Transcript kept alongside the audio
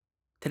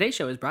Today's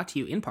show is brought to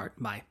you in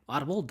part by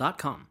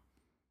Audible.com.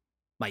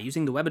 By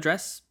using the web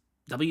address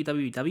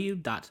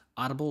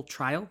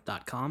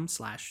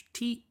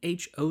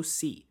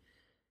www.audibletrial.com/THOC,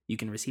 you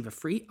can receive a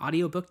free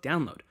audiobook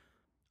download,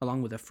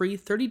 along with a free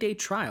 30-day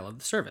trial of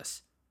the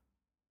service.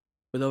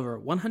 With over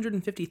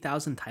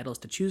 150,000 titles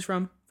to choose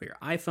from for your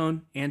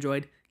iPhone,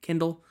 Android,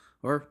 Kindle,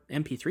 or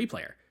MP3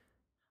 player,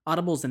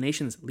 Audible is the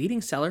nation's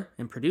leading seller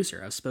and producer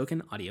of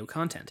spoken audio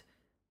content.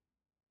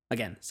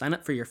 Again, sign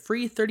up for your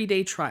free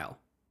 30-day trial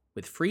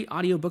with free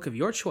audiobook of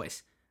your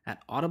choice at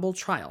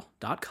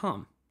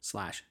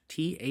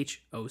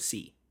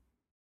audibletrial.com/THOC.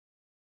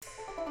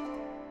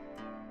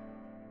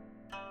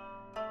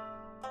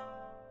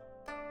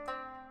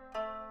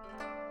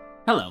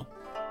 Hello,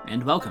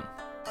 and welcome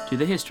to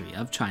the History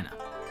of China.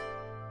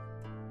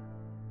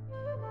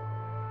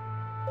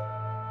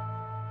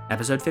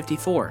 Episode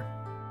 54,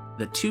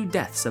 The Two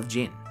Deaths of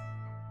Jin.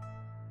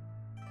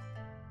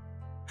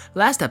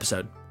 Last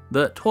episode,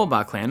 the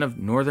Tuoba clan of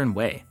Northern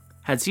Wei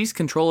had seized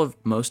control of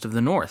most of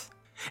the north,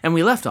 and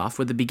we left off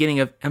with the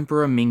beginning of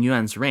Emperor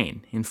Mingyuan's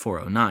reign in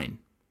 409.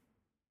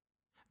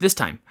 This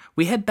time,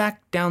 we head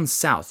back down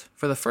south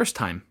for the first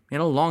time in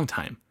a long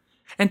time,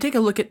 and take a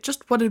look at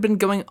just what had been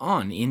going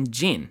on in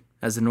Jin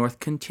as the north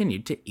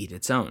continued to eat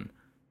its own.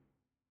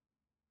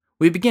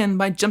 We begin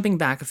by jumping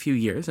back a few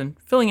years and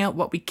filling out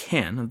what we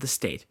can of the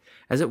state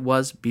as it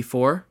was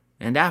before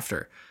and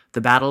after the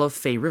Battle of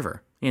Fei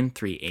River in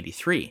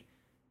 383,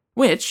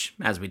 which,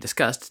 as we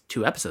discussed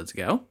 2 episodes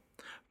ago,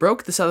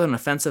 broke the southern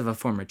offensive of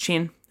former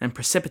Qin and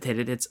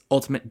precipitated its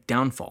ultimate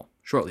downfall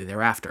shortly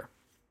thereafter.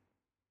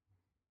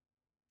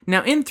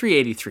 Now in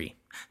 383,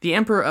 the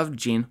emperor of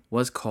Jin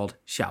was called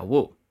Xiao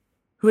Wu,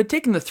 who had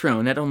taken the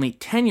throne at only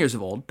 10 years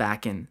old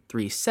back in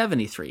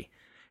 373,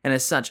 and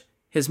as such,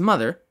 his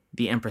mother,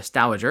 the Empress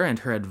Dowager, and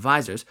her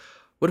advisors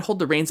would hold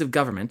the reins of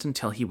government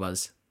until he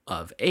was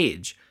of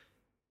age.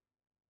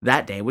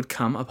 That day would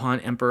come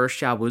upon Emperor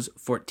Xiao Wu's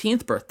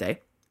 14th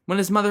birthday, when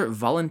his mother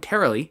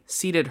voluntarily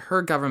ceded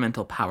her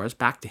governmental powers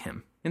back to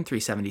him in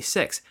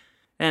 376,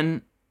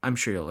 and, I'm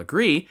sure you'll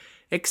agree,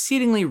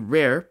 exceedingly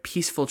rare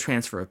peaceful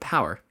transfer of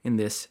power in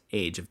this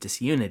age of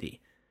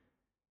disunity.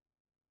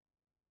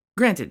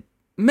 Granted,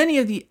 many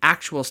of the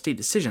actual state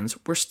decisions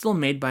were still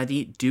made by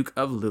the Duke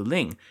of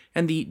Luling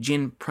and the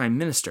Jin Prime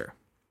Minister,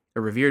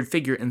 a revered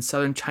figure in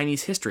southern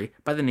Chinese history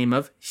by the name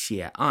of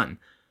Xie An,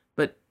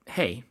 but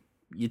hey,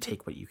 you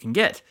take what you can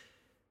get.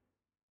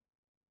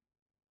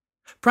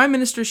 Prime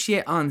Minister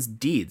Xie An's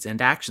deeds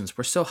and actions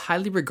were so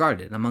highly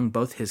regarded among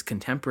both his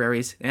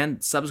contemporaries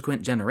and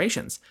subsequent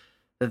generations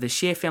that the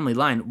Xie family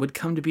line would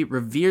come to be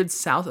revered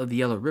south of the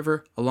Yellow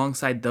River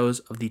alongside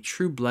those of the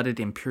true-blooded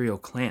imperial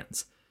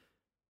clans.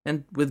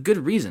 And with good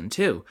reason,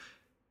 too.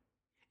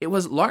 It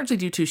was largely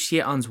due to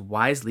Xie An's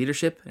wise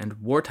leadership and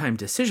wartime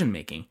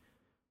decision-making,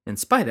 in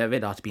spite of,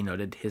 it ought to be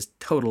noted, his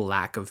total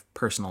lack of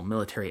personal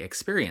military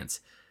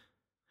experience,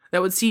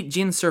 that would see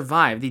Jin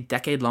survive the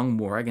decade-long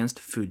war against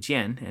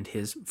Fujian and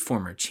his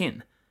former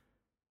Qin.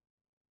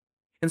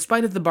 In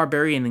spite of the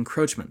barbarian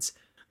encroachments,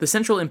 the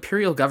central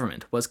imperial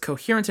government was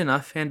coherent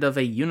enough and of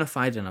a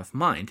unified enough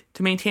mind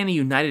to maintain a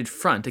united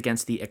front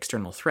against the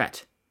external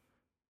threat.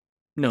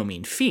 No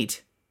mean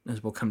feat,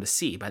 as we'll come to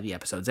see by the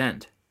episode's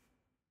end.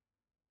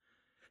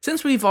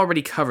 Since we've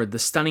already covered the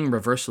stunning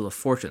reversal of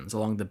fortunes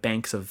along the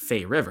banks of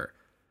Fei River,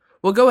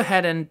 we'll go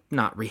ahead and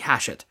not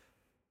rehash it,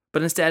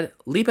 but instead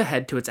leap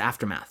ahead to its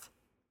aftermath.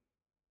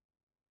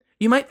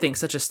 You might think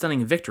such a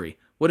stunning victory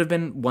would have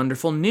been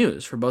wonderful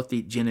news for both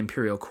the Jin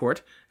imperial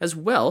court as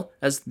well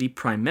as the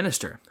prime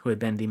minister who had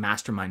been the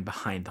mastermind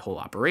behind the whole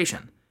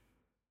operation.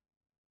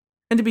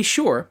 And to be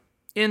sure,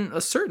 in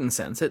a certain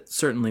sense it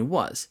certainly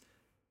was.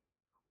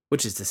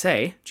 Which is to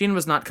say, Jin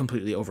was not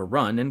completely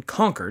overrun and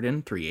conquered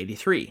in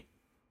 383.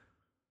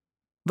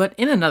 But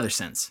in another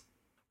sense,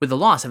 with the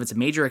loss of its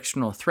major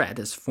external threat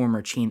as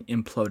former Qin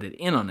imploded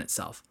in on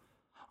itself,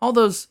 all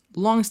those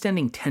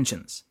long-standing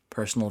tensions,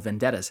 personal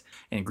vendettas,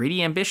 and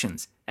greedy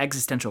ambitions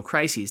existential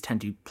crises tend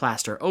to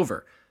plaster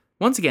over,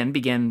 once again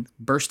began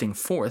bursting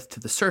forth to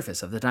the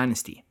surface of the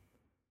dynasty.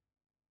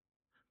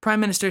 Prime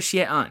Minister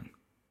Xie An,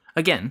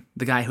 again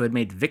the guy who had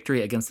made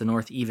victory against the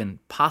north even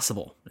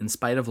possible in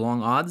spite of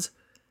long odds,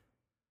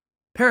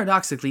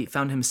 paradoxically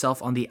found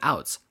himself on the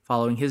outs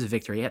following his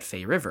victory at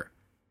Fei River.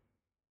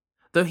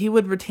 Though he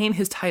would retain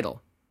his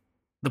title,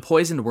 the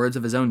poisoned words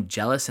of his own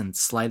jealous and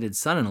slighted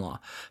son-in-law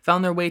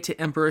found their way to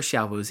Emperor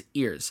Xiao Wu's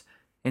ears,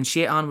 and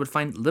Xie An would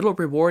find little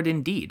reward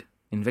indeed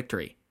in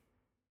victory.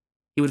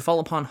 He would fall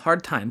upon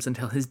hard times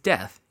until his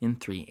death in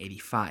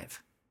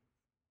 385.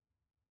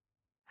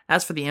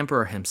 As for the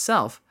emperor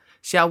himself,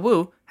 Xiao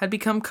Wu had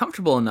become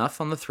comfortable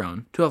enough on the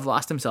throne to have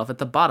lost himself at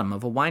the bottom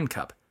of a wine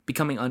cup,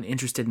 becoming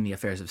uninterested in the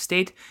affairs of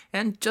state,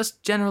 and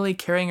just generally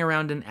carrying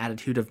around an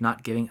attitude of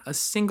not giving a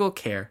single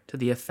care to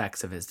the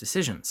effects of his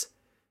decisions.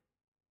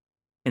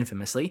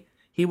 Infamously,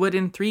 he would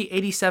in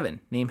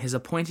 387 name his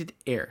appointed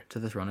heir to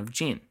the throne of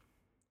Jin,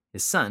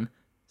 his son,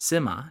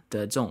 Sima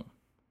Dezong.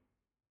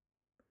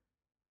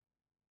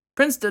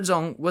 Prince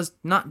Dezong was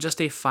not just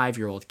a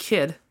 5-year-old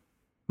kid,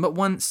 but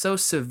one so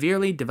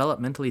severely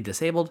developmentally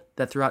disabled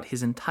that throughout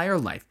his entire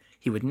life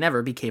he would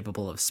never be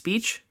capable of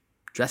speech,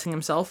 dressing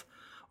himself,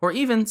 or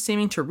even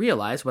seeming to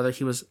realize whether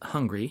he was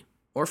hungry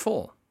or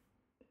full.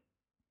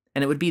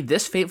 And it would be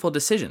this fateful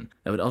decision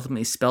that would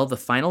ultimately spell the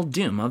final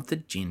doom of the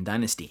Jin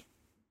Dynasty.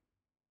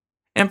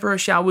 Emperor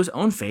Xiaowu's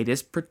own fate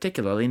is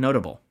particularly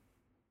notable.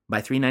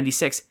 By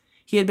 396,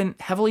 he had been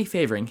heavily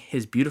favoring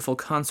his beautiful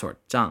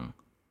consort Zhang,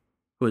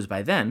 who was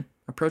by then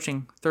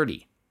approaching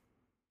 30.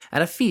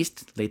 At a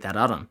feast late that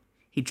autumn,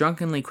 he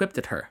drunkenly quipped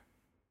at her,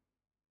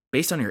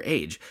 "Based on your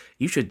age,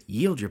 you should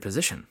yield your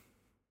position.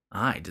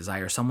 I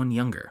desire someone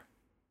younger."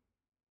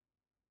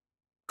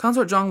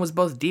 Consort Zhang was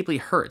both deeply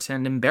hurt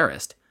and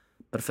embarrassed,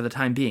 but for the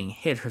time being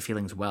hid her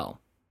feelings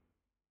well.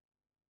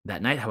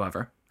 That night,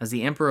 however, as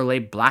the emperor lay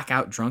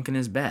blackout drunk in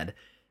his bed,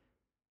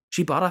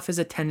 she bought off his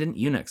attendant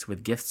eunuchs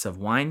with gifts of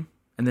wine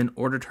and then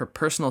ordered her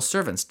personal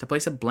servants to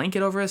place a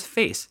blanket over his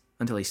face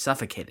until he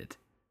suffocated.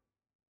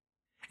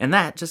 And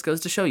that just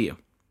goes to show you,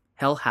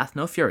 hell hath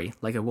no fury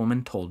like a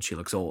woman told she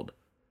looks old.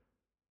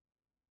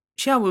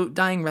 Xiaowu,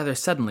 dying rather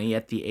suddenly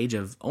at the age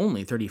of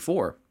only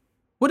 34,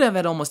 would have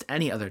at almost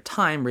any other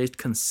time raised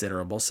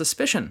considerable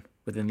suspicion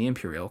within the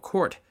imperial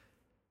court.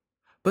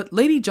 But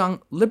Lady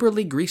Zhang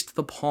liberally greased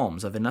the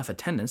palms of enough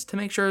attendants to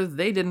make sure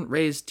they didn't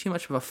raise too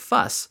much of a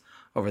fuss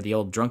over the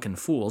old drunken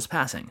fool's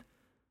passing.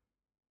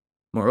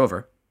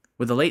 Moreover,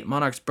 with the late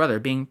monarch's brother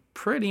being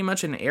pretty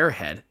much an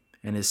airhead,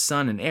 and his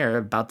son and heir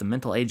about the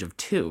mental age of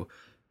 2,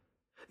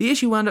 the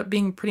issue wound up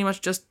being pretty much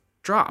just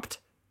dropped,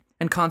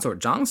 and Consort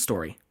Zhang's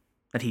story,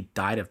 that he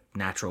died of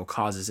natural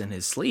causes in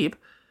his sleep,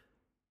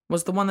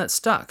 was the one that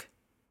stuck.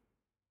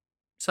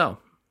 So,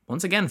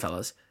 once again,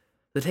 fellas,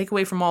 the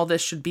takeaway from all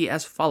this should be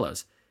as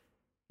follows.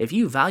 If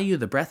you value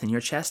the breath in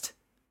your chest,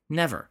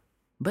 never,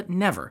 but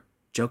never,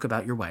 joke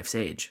about your wife's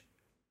age.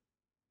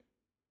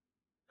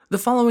 The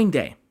following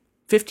day,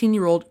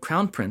 15-year-old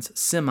Crown Prince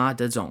Sima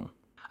Dezong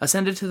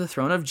ascended to the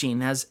throne of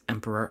Jin as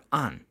Emperor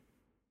An.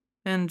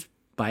 And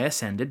by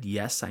ascended,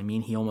 yes, I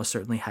mean he almost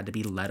certainly had to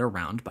be led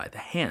around by the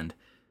hand.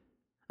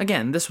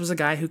 Again, this was a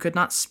guy who could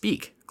not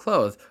speak,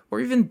 clothe, or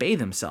even bathe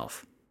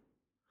himself.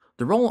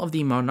 The role of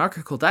the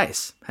monarchical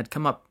dice had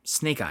come up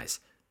snake eyes.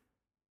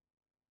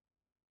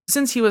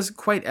 Since he was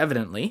quite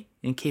evidently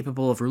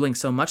incapable of ruling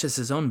so much as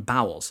his own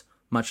bowels,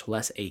 much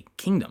less a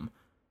kingdom,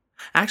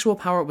 actual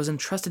power was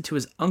entrusted to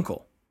his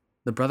uncle,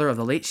 the brother of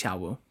the late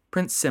Xiaowu,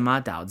 Prince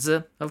Sima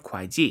Daozi of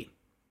Kuaiji,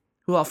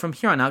 who I'll from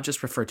here on out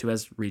just refer to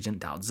as Regent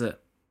Daozi.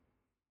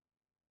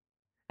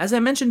 As I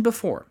mentioned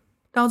before,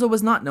 Daozi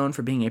was not known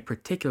for being a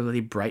particularly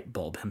bright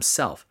bulb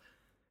himself,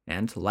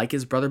 and, like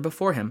his brother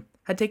before him,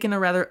 had taken a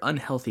rather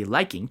unhealthy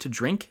liking to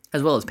drink,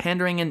 as well as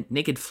pandering and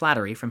naked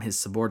flattery from his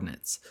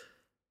subordinates.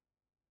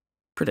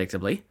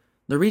 Predictably,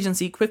 the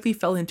regency quickly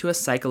fell into a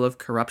cycle of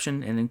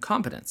corruption and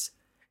incompetence,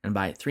 and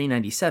by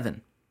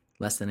 397,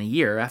 less than a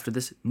year after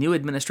this new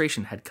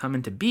administration had come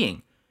into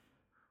being,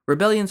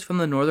 rebellions from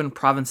the northern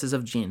provinces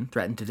of Jin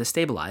threatened to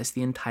destabilize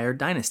the entire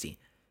dynasty.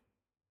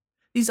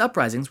 These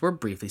uprisings were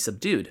briefly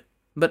subdued,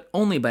 but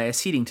only by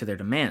acceding to their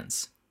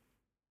demands,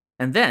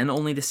 and then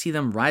only to see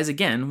them rise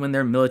again when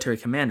their military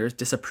commanders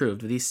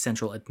disapproved of the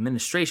central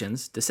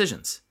administration's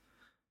decisions.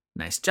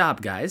 Nice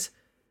job, guys.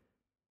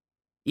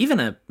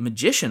 Even a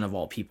magician of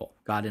all people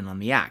got in on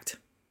the act,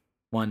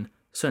 one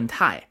Sun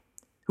Tai,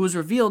 who was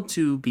revealed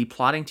to be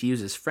plotting to use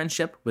his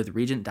friendship with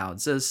Regent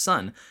Daozi's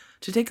son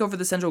to take over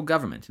the central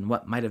government in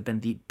what might have been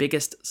the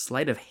biggest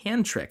sleight of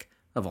hand trick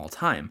of all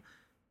time,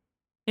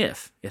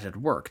 if it had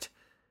worked.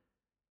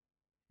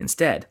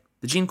 Instead,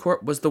 the Jin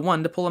court was the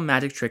one to pull a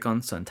magic trick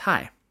on Sun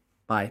Tai,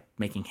 by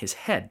making his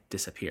head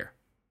disappear.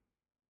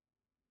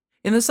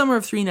 In the summer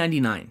of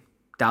 399,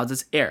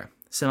 Daozi's heir,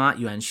 Sima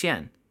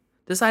Yuanxian,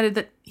 decided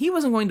that he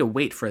wasn't going to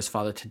wait for his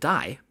father to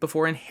die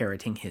before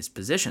inheriting his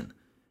position.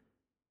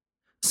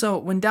 So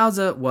when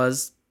Daozi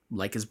was,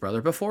 like his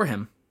brother before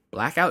him,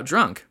 blackout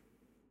drunk,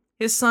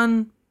 his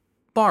son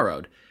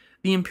borrowed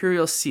the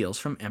imperial seals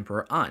from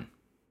Emperor An,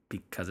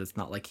 because it's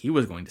not like he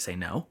was going to say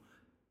no,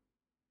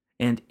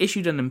 and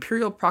issued an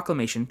imperial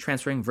proclamation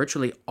transferring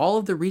virtually all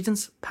of the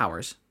regent's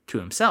powers to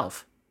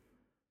himself.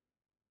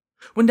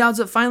 When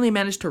Daozi finally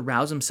managed to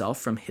rouse himself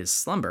from his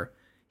slumber,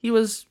 he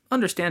was,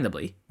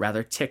 understandably,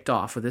 rather ticked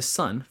off with his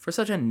son for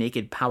such a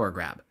naked power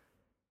grab.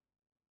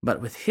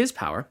 But with his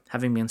power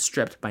having been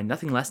stripped by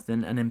nothing less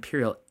than an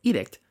imperial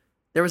edict,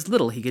 there was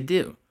little he could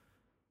do.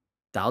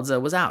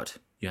 Daozi was out,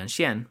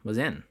 Yuanxian was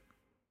in.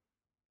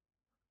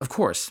 Of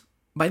course,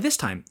 by this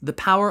time, the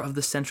power of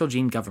the central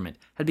Jin government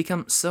had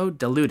become so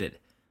diluted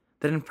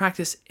that in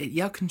practice it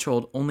yet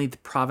controlled only the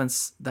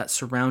province that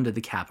surrounded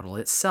the capital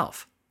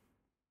itself.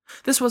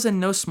 This was in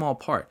no small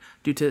part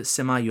due to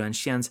Sima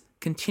Yuanxian's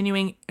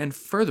continuing and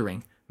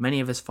furthering many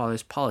of his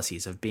father's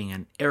policies of being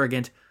an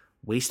arrogant,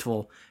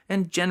 wasteful,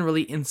 and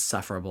generally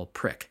insufferable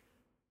prick.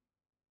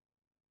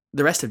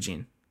 The rest of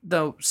Jin,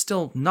 though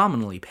still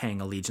nominally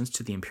paying allegiance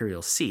to the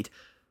imperial seat,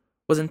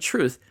 was in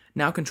truth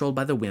now controlled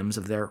by the whims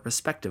of their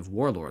respective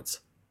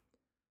warlords.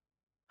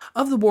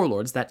 Of the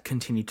warlords that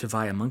continued to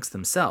vie amongst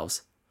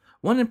themselves,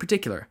 one in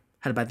particular,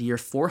 had by the year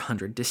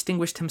 400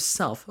 distinguished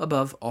himself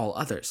above all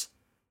others,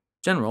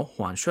 General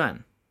Huan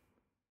Xuan.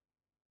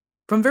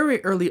 From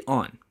very early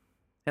on,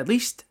 at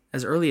least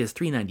as early as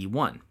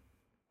 391,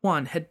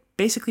 Huan had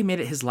basically made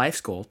it his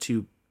life's goal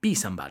to be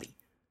somebody.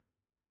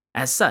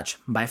 As such,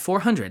 by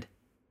 400,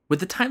 with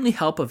the timely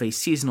help of a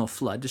seasonal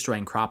flood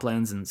destroying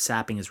croplands and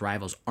sapping his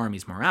rival's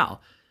army's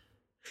morale,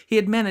 he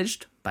had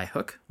managed, by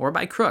hook or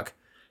by crook,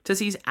 to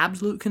seize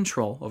absolute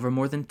control over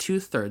more than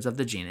 2/3 of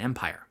the Jin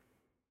Empire.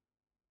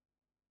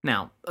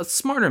 Now, a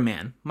smarter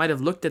man might have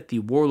looked at the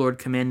warlord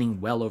commanding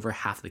well over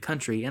half the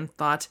country and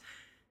thought,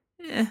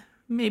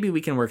 maybe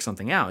we can work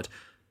something out.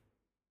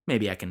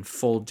 Maybe I can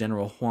fold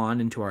General Huan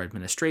into our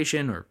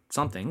administration or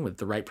something with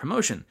the right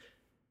promotion.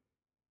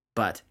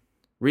 But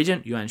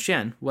Regent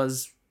Yuanxian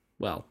was,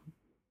 well,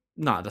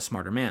 not a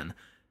smarter man.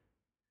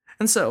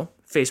 And so,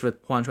 faced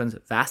with Huan Xuan's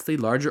vastly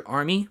larger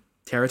army,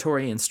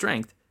 territory, and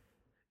strength,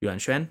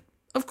 Yuanxian,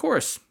 of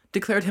course,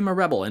 declared him a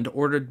rebel and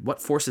ordered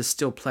what forces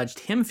still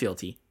pledged him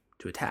fealty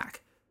to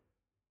attack.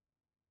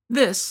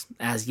 This,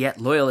 as yet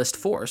loyalist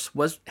force,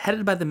 was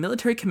headed by the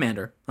military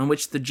commander on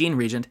which the Jin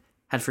regent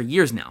had for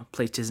years now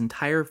placed his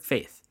entire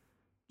faith,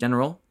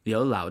 General Liu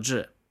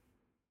Laozhi.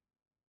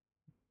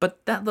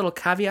 But that little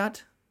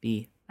caveat,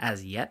 the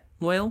as yet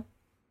loyal,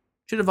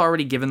 should have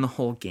already given the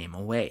whole game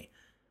away.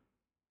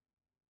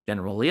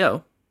 General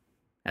Liu,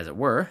 as it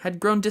were, had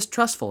grown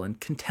distrustful and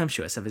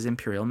contemptuous of his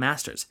imperial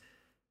masters,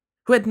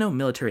 who had no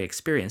military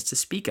experience to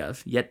speak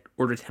of, yet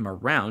ordered him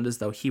around as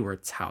though he were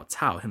Cao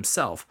Cao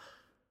himself.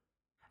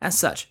 As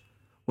such,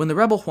 when the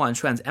rebel Huan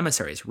Xuan's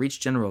emissaries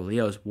reached General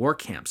Liu's war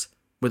camps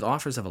with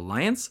offers of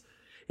alliance,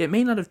 it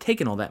may not have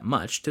taken all that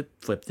much to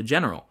flip the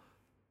general.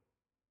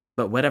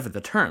 But whatever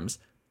the terms,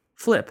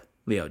 flip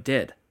Liu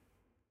did.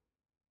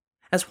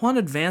 As Huan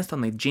advanced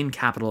on the Jin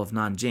capital of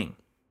Nanjing,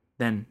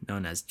 then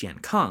known as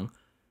Jiankang,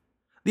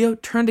 Liu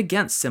turned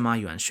against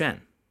Sima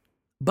Yuanxuan.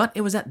 But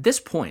it was at this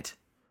point,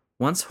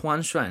 once Huan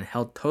Xuan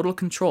held total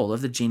control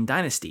of the Jin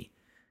Dynasty,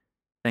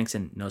 thanks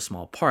in no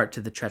small part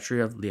to the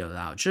treachery of Liu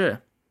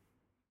Laozhi,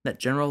 that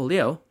General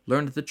Liu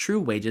learned the true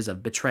wages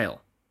of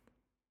betrayal.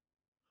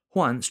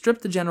 Huan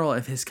stripped the general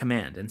of his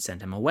command and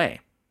sent him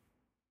away.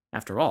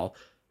 After all,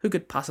 who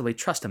could possibly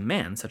trust a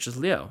man such as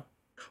Liu,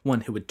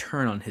 one who would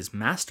turn on his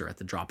master at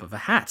the drop of a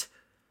hat?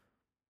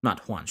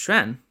 Not Huan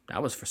Xuan,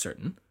 that was for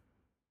certain.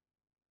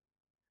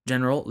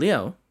 General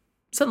Liu,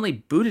 suddenly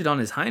booted on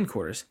his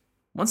hindquarters,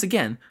 once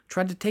again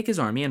tried to take his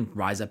army and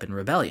rise up in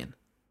rebellion.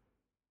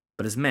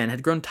 But his men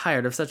had grown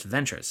tired of such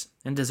ventures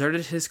and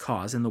deserted his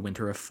cause in the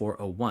winter of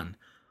 401,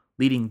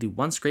 leading the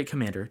once great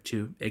commander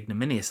to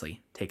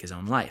ignominiously take his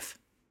own life.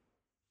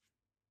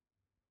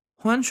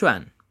 Huan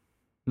Xuan,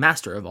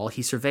 master of all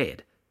he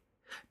surveyed,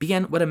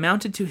 began what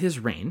amounted to his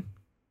reign,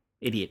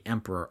 idiot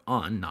Emperor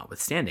An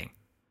notwithstanding,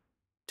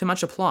 to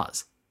much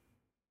applause.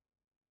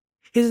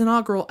 His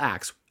inaugural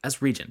acts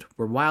as regent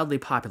were wildly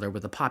popular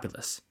with the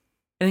populace,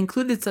 and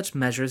included such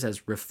measures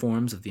as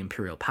reforms of the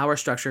imperial power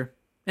structure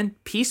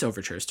and peace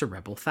overtures to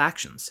rebel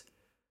factions.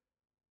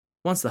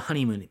 Once the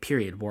honeymoon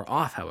period wore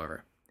off,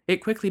 however, it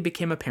quickly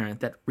became apparent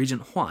that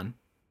Regent Huan,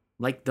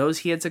 like those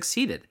he had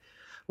succeeded,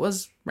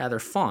 was rather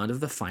fond of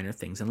the finer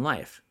things in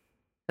life,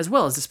 as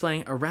well as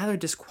displaying a rather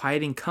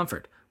disquieting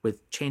comfort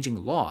with changing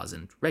laws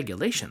and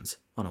regulations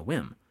on a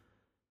whim.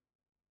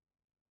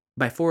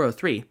 By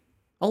 403,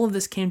 all of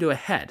this came to a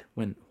head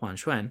when Huan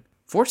Xuan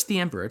forced the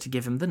emperor to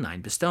give him the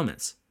 9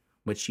 bestowments,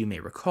 which you may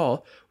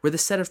recall were the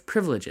set of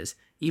privileges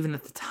even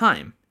at the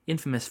time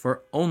infamous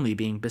for only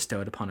being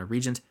bestowed upon a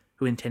regent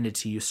who intended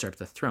to usurp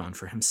the throne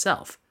for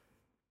himself.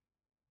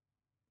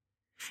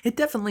 It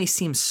definitely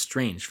seems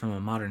strange from a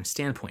modern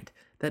standpoint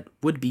that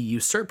would-be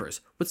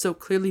usurpers would so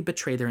clearly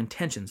betray their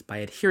intentions by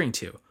adhering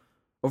to,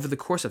 over the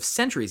course of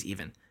centuries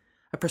even,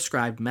 a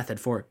prescribed method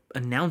for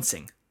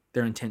announcing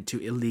their intent to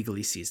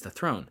illegally seize the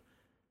throne.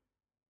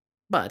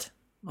 But,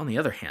 on the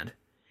other hand,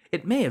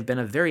 it may have been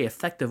a very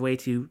effective way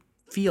to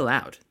feel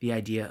out the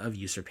idea of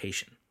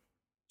usurpation.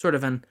 Sort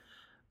of an,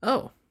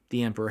 oh,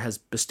 the emperor has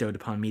bestowed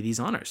upon me these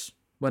honors.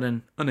 What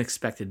an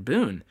unexpected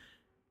boon.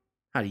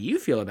 How do you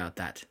feel about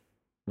that?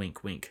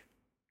 Wink, wink.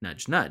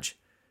 Nudge, nudge.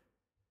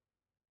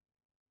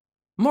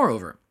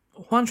 Moreover,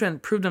 Huan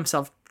Xuan proved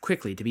himself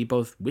quickly to be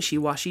both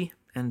wishy-washy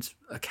and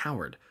a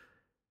coward.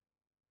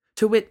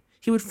 To wit,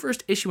 he would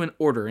first issue an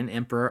order in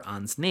Emperor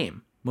An's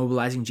name,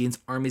 mobilizing Jin's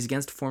armies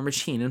against former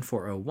Qin in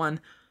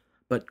 401,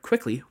 but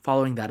quickly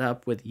following that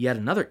up with yet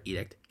another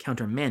edict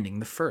countermanding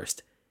the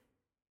first.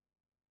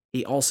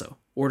 He also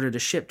ordered a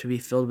ship to be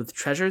filled with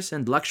treasures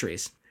and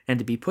luxuries, and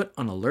to be put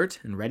on alert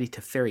and ready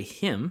to ferry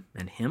him,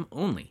 and him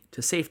only,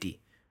 to safety,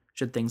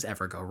 should things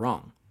ever go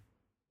wrong.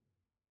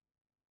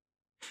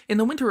 In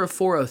the winter of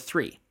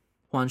 403,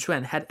 Huan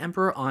Xuan had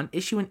Emperor An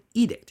issue an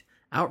edict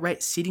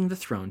outright ceding the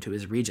throne to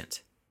his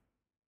regent.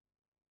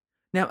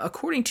 Now,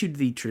 according to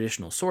the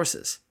traditional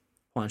sources,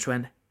 Huan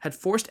Xuan had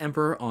forced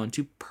Emperor An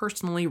to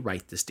personally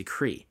write this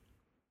decree.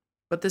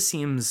 But this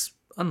seems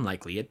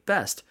unlikely at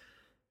best,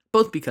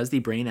 both because the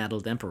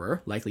brain-addled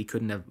emperor likely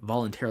couldn't have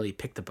voluntarily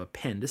picked up a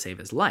pen to save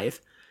his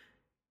life,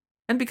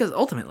 And because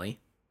ultimately,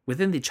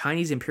 within the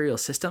Chinese imperial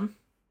system,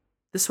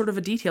 this sort of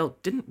a detail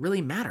didn't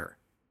really matter.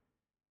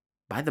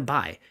 By the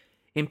by,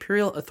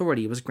 imperial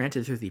authority was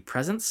granted through the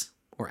presence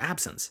or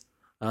absence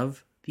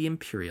of the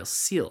imperial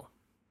seal.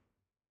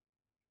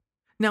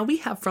 Now, we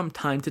have from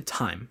time to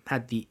time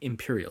had the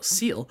imperial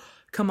seal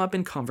come up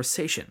in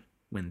conversation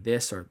when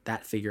this or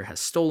that figure has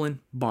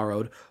stolen,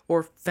 borrowed,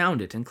 or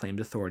found it and claimed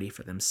authority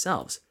for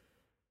themselves.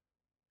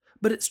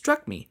 But it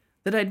struck me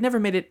that I'd never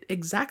made it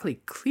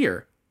exactly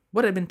clear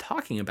what I'd been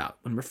talking about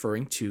when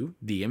referring to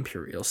the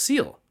imperial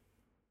seal.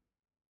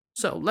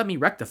 So let me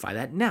rectify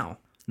that now,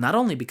 not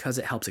only because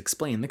it helps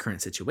explain the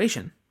current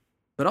situation,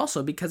 but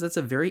also because it's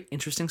a very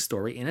interesting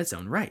story in its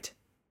own right.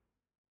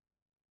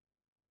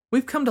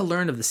 We've come to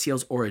learn of the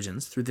seal's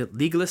origins through the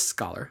legalist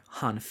scholar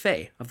Han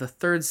Fei of the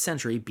 3rd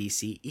century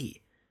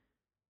BCE.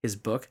 His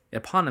book,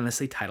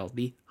 eponymously titled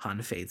the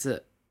Han Fei Zi.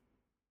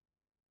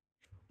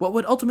 What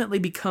would ultimately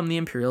become the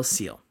imperial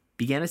seal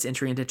began its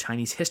entry into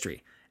Chinese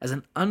history as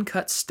an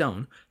uncut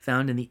stone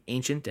found in the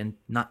ancient and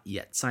not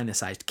yet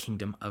Sinicized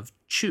kingdom of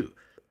Chu.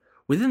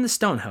 Within the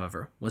stone,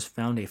 however, was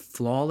found a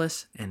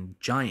flawless and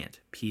giant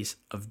piece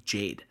of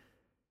jade,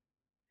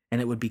 and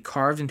it would be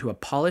carved into a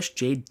polished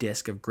jade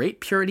disc of great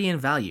purity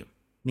and value,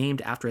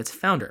 named after its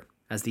founder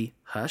as the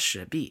He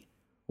Shi Bi,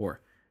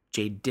 or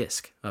jade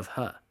disc of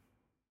He.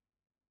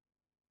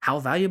 How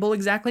valuable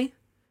exactly?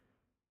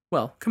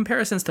 Well,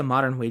 comparisons to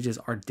modern wages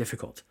are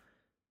difficult,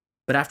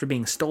 but after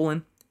being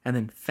stolen and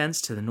then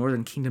fenced to the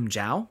northern kingdom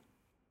Zhao,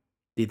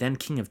 the then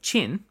king of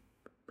Qin,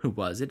 who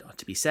was, it ought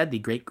to be said, the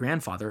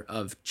great-grandfather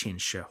of Qin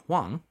Shi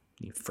Huang,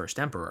 the first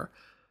emperor,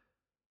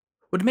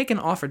 would make an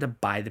offer to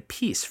buy the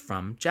piece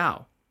from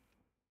Zhao.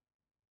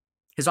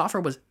 His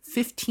offer was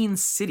 15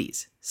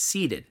 cities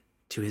ceded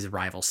to his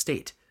rival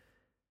state.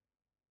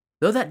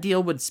 Though that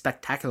deal would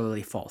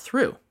spectacularly fall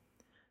through,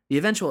 the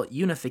eventual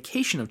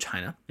unification of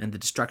China and the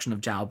destruction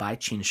of Zhao by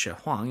Qin Shi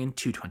Huang in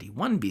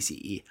 221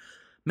 BCE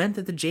meant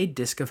that the jade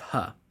disc of He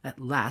at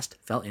last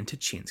fell into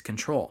Qin's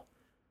control.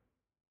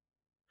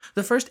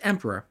 The first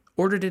emperor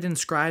ordered it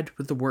inscribed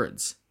with the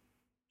words,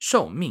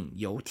 受命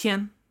由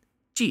天,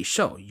 继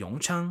受永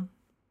昌,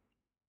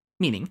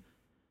 meaning,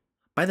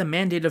 by the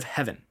mandate of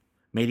heaven,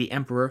 may the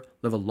emperor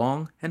live a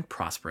long and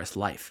prosperous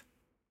life.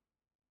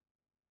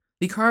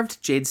 The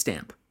carved jade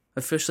stamp,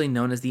 officially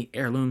known as the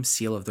heirloom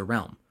seal of the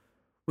realm,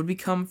 would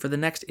become for the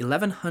next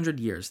 1100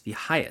 years the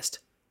highest,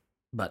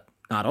 but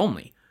not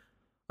only,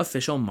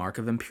 official mark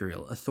of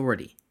imperial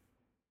authority.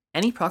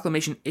 Any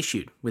proclamation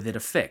issued with it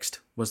affixed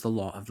was the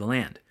law of the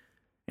land.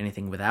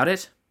 Anything without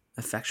it,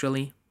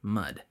 effectually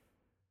mud.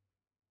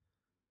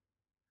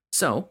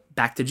 So,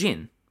 back to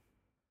Jin.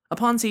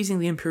 Upon seizing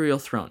the imperial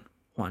throne,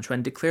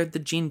 Huan declared the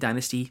Jin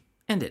Dynasty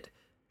ended,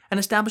 and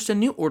established a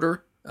new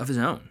order of his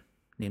own,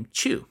 named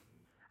Chu,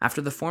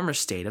 after the former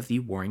state of the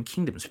Warring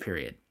Kingdoms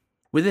period,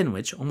 within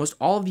which almost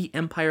all of the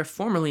empire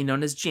formerly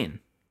known as Jin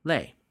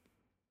lay.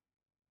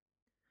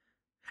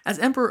 As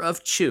emperor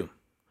of Chu,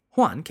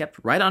 Huan kept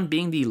right on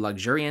being the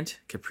luxuriant,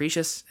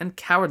 capricious, and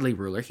cowardly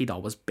ruler he'd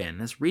always been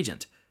as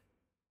regent.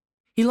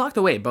 He locked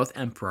away both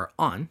Emperor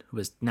An, who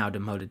was now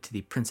demoted to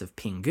the Prince of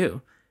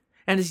Pinggu,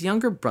 and his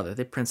younger brother,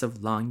 the Prince of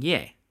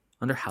Longye,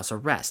 under house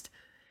arrest,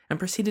 and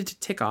proceeded to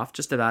tick off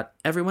just about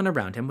everyone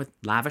around him with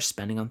lavish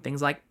spending on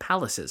things like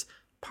palaces,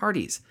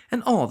 parties,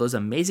 and all those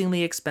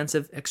amazingly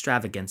expensive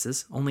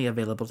extravagances only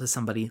available to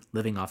somebody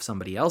living off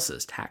somebody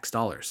else's tax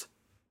dollars.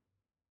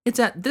 It's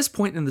at this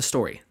point in the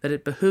story that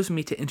it behooves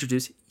me to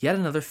introduce yet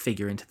another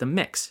figure into the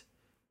mix,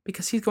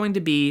 because he's going to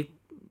be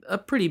a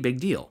pretty big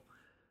deal.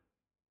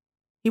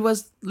 He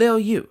was Liu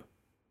Yu,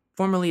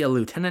 formerly a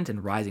lieutenant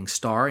and rising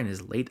star in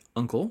his late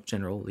uncle,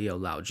 General Liu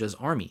Laozhi's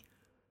army,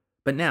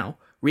 but now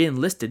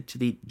re-enlisted to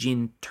the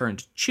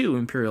Jin-turned-Chu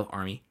imperial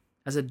army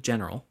as a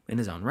general in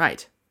his own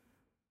right.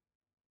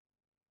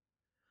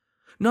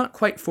 Not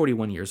quite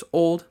 41 years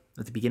old,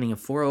 at the beginning of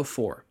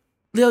 404,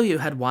 Liu Yu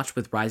had watched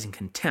with rising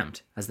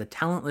contempt as the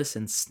talentless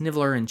and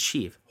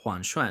sniveler-in-chief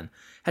Huan Xuan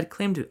had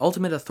claimed the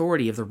ultimate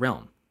authority of the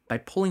realm by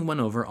pulling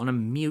one over on a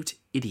mute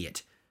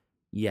idiot.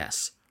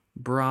 Yes,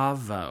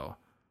 bravo.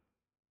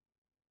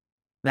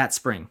 That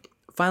spring,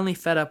 finally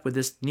fed up with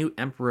this new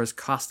emperor's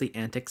costly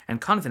antics and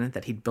confident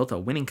that he'd built a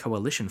winning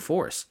coalition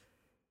force,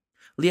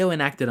 Liu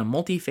enacted a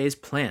multi-phase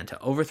plan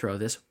to overthrow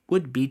this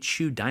would-be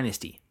Chu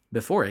dynasty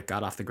before it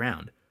got off the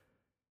ground.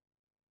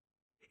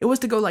 It was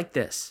to go like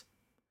this.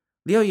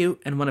 Liu Yu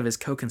and one of his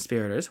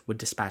co-conspirators would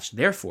dispatch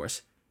their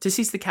force to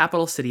seize the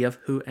capital city of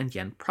Hu and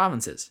Yan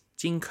provinces,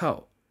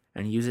 Jinkou,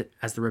 and use it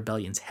as the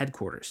rebellion's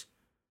headquarters.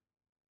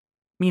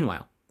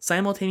 Meanwhile,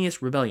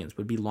 simultaneous rebellions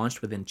would be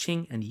launched within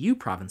Qing and Yu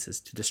provinces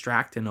to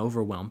distract and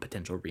overwhelm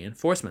potential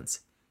reinforcements,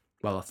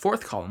 while a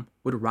fourth column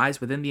would rise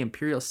within the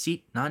imperial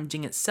seat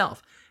Nanjing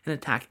itself and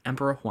attack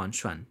Emperor Huan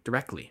Xuan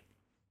directly.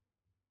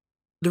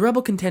 The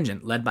rebel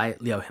contingent, led by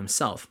Liu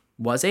himself,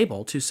 was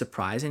able to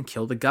surprise and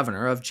kill the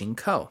governor of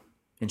Jinkou,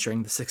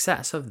 ensuring the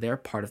success of their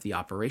part of the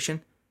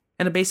operation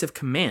and a base of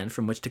command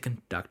from which to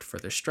conduct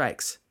further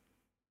strikes.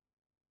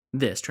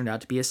 This turned out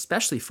to be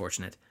especially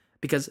fortunate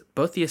because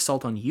both the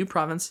assault on Yu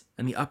province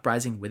and the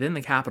uprising within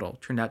the capital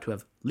turned out to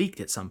have leaked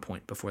at some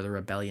point before the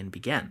rebellion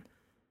began,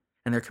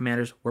 and their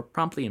commanders were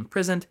promptly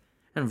imprisoned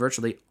and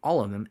virtually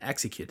all of them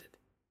executed,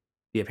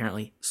 the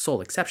apparently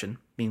sole exception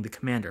being the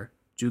commander,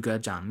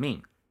 Zhuge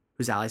Jianming,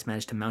 whose allies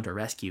managed to mount a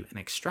rescue and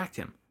extract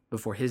him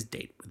before his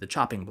date with the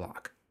chopping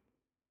block.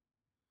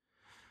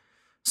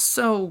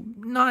 So,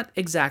 not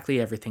exactly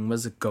everything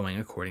was going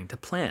according to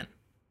plan.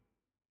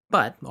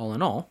 But, all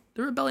in all,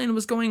 the rebellion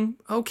was going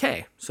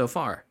okay so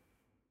far.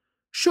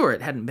 Sure,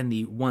 it hadn't been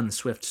the one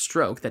swift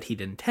stroke that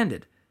he'd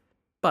intended,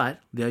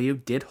 but Liu Yu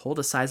did hold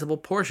a sizable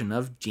portion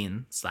of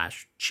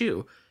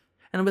Jin/Chu,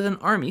 and with an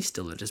army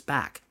still at his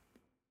back.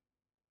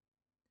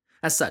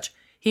 As such,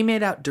 he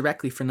made out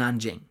directly for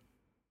Nanjing.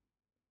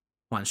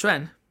 Huan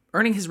Xuan,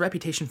 earning his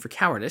reputation for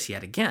cowardice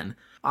yet again,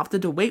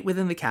 opted to wait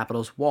within the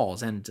capital's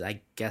walls and,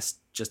 I guess,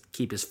 just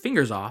keep his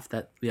fingers off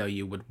that Liu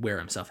Yu would wear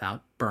himself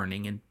out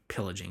burning and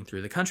pillaging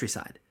through the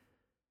countryside.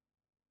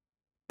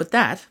 But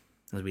that,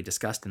 as we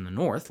discussed in the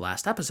north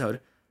last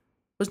episode,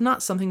 was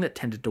not something that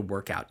tended to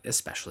work out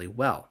especially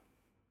well.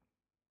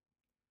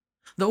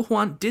 Though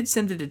Huan did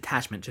send a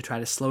detachment to try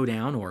to slow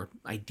down or,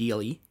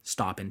 ideally,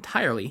 stop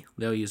entirely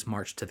Liu Yu's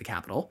march to the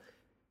capital,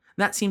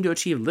 that seemed to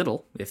achieve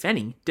little, if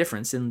any,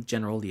 difference in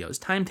General Liu's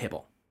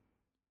timetable.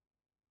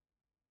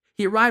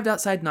 He arrived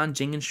outside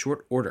Nanjing in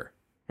short order,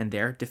 and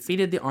there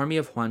defeated the army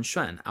of Huan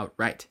Xuan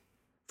outright,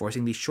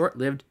 forcing the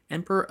short-lived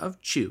Emperor of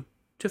Chu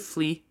to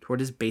flee toward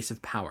his base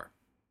of power,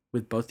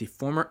 with both the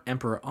former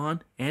Emperor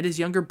An and his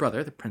younger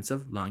brother, the Prince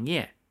of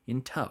Langye,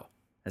 in tow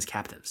as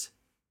captives.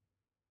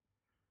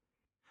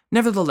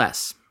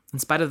 Nevertheless, in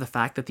spite of the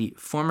fact that the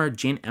former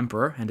Jin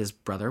Emperor and his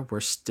brother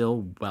were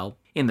still,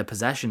 in the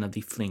possession of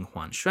the fleeing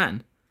Huan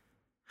Xuan,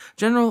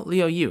 General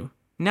Liu Yu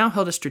now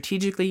held a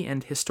strategically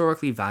and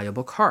historically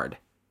valuable card,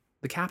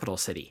 the capital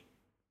city.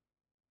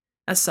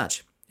 As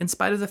such, in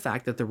spite of the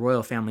fact that the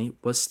royal family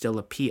was still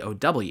a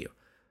POW,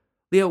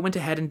 Liu went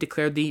ahead and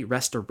declared the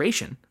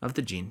restoration of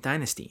the Jin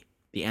Dynasty,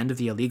 the end of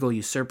the illegal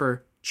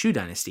usurper Two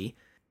Dynasty,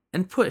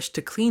 and pushed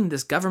to clean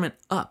this government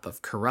up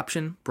of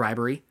corruption,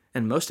 bribery,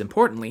 and most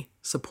importantly,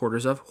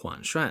 supporters of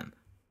Huan Xuan.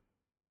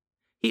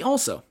 He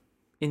also,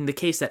 in the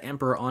case that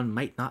Emperor An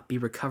might not be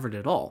recovered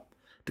at all,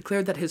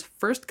 declared that his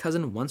first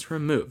cousin once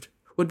removed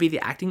would be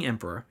the acting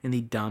emperor in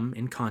the dumb,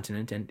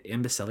 incontinent, and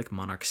imbecilic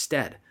monarch's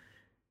stead.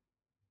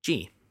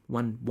 Gee,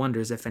 one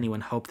wonders if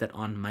anyone hoped that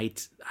An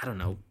might,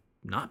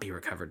 not be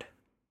recovered.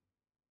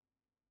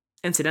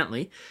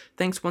 Incidentally,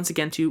 thanks once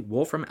again to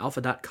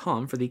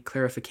wolframalpha.com for the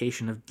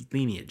clarification of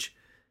lineage.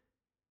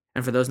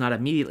 And for those not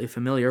immediately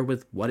familiar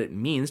with what it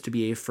means to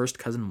be a first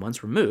cousin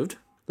once removed,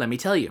 let me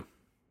tell you,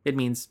 it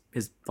means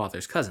his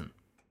father's cousin.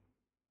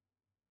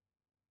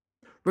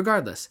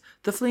 Regardless,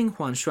 the fleeing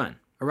Huan Xuan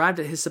arrived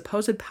at his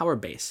supposed power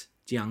base,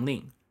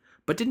 Jiangling,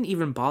 but didn't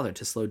even bother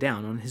to slow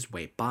down on his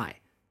way by.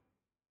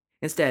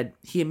 Instead,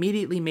 he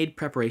immediately made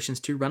preparations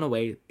to run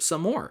away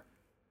some more,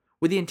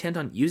 with the intent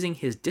on using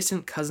his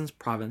distant cousin's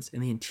province in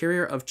the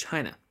interior of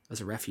China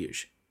as a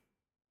refuge.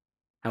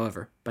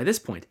 However, by this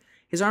point,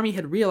 his army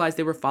had realized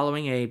they were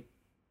following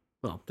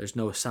there's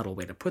no subtle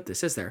way to put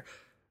this, is there?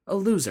 A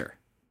loser.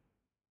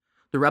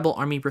 The rebel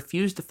army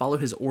refused to follow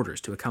his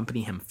orders to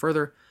accompany him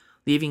further,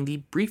 leaving the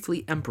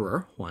briefly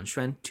Emperor Huan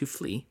Xuan to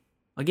flee,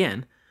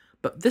 again,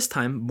 but this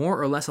time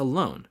more or less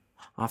alone,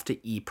 off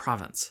to Yi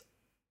province.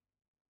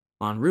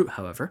 En route,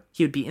 however,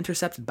 he would be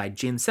intercepted by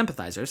Jin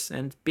sympathizers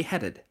and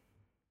beheaded.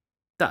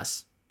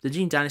 Thus, the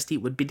Jin Dynasty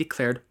would be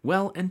declared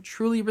well and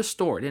truly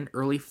restored in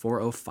early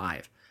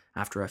 405,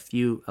 after a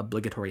few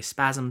obligatory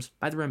spasms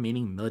by the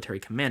remaining military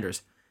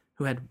commanders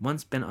who had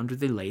once been under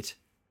the late,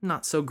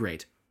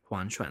 not-so-great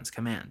Huan Xuan's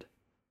command.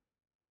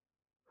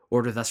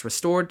 Order thus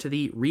restored to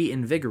the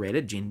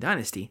reinvigorated Jin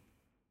Dynasty,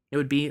 it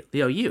would be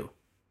Liu Yu,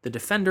 the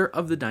defender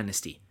of the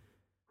dynasty,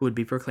 who would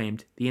be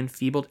proclaimed the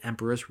enfeebled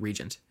emperor's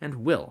regent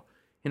and will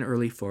in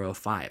early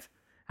 405,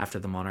 after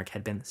the monarch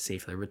had been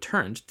safely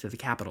returned to the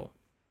capital.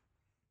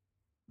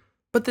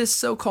 But this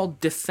so-called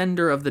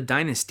defender of the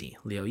dynasty,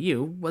 Liu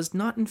Yu, was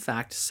not in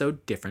fact so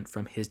different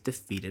from his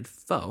defeated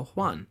foe,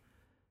 Huan.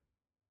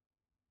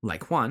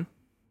 Like Huan,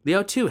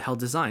 Liu too held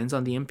designs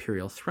on the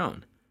imperial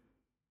throne.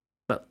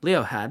 But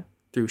Liu had,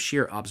 through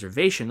sheer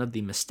observation of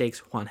the mistakes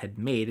Huan had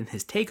made in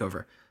his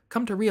takeover,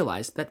 come to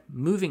realize that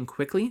moving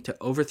quickly to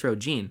overthrow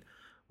Jin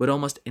would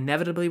almost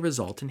inevitably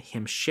result in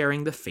him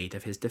sharing the fate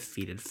of his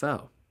defeated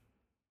foe.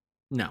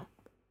 No.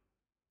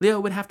 Liu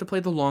would have to play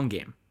the long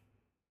game,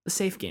 the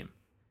safe game,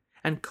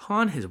 and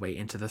con his way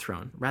into the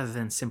throne rather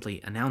than simply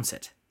announce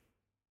it.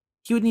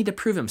 He would need to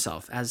prove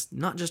himself as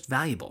not just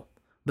valuable,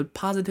 but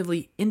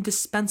positively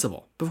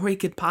indispensable before he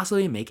could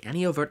possibly make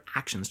any overt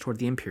actions toward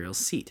the imperial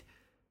seat.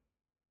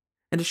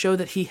 And to show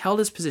that he held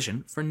his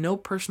position for no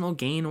personal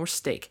gain or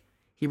stake,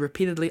 he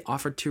repeatedly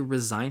offered to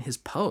resign his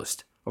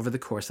post over the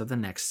course of the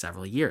next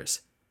several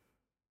years,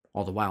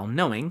 all the while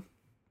knowing,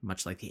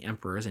 much like the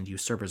emperors and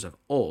usurpers of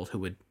old who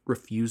would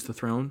refuse the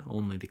throne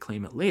only to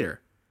claim it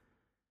later,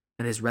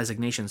 that his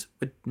resignations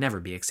would never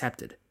be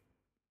accepted.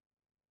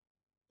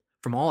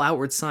 From all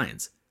outward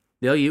signs,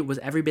 Liu Yu was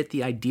every bit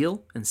the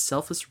ideal and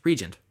selfless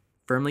regent,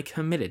 firmly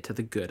committed to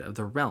the good of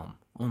the realm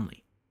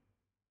only.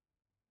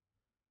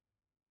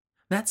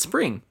 That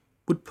spring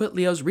would put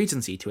Liu's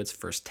regency to its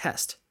first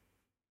test,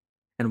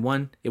 and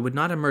one it would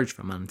not emerge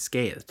from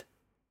unscathed.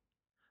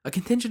 A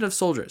contingent of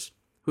soldiers,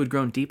 who had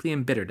grown deeply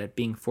embittered at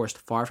being forced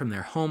far from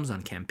their homes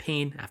on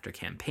campaign after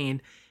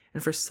campaign,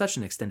 and for such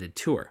an extended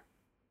tour,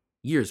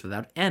 years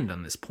without end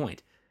on this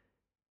point,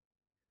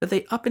 that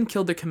they up and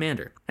killed their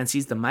commander and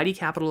seized the mighty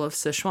capital of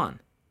Sichuan,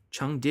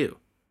 Chengdu.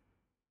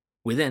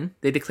 Within,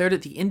 they declared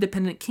it the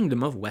independent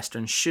kingdom of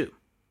Western Shu.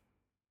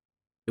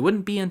 It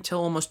wouldn't be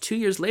until almost 2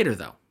 years later,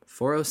 though,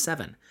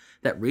 407,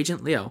 that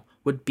Regent Liu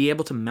would be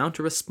able to mount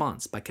a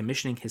response by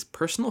commissioning his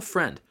personal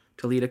friend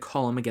to lead a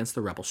column against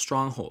the rebel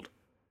stronghold.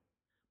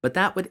 But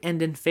that would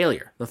end in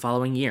failure the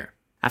following year,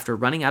 after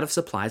running out of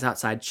supplies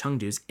outside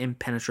Chengdu's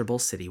impenetrable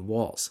city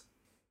walls.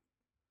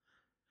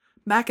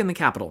 Back in the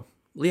capital,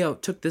 Liu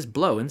took this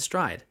blow in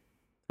stride,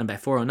 and by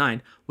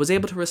 409 was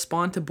able to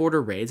respond to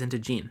border raids into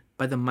Jin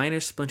by the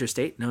minor splinter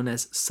state known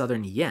as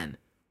Southern Yan,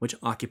 which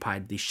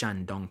occupied the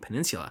Shandong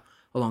Peninsula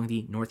along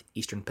the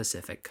northeastern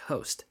Pacific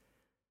coast.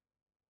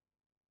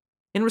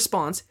 In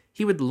response,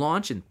 he would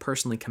launch and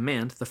personally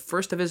command the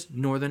first of his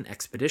northern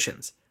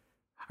expeditions,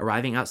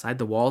 arriving outside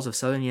the walls of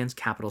Southern Yan's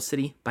capital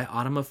city by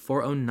autumn of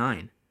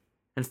 409,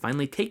 and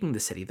finally taking the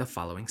city the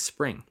following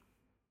spring,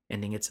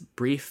 ending its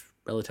brief,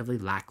 relatively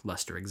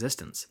lackluster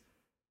existence.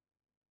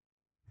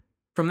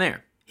 From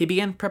there, he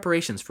began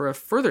preparations for a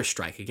further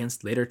strike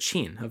against later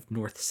Qin of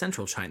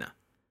north-central China.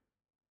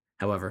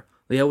 However,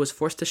 Liu was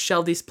forced to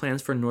shelve these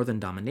plans for northern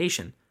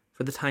domination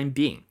for the time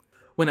being,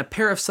 when a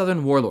pair of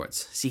southern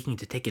warlords, seeking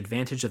to take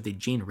advantage of the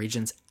Jin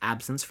regent's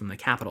absence from the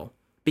capital,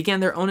 began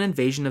their own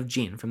invasion of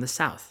Jin from the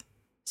south,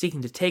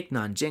 seeking to take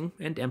Nanjing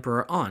and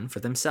Emperor An for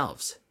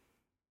themselves.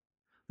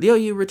 Liu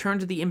Yu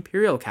returned to the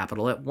imperial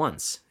capital at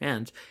once,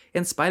 and,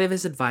 in spite of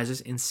his advisors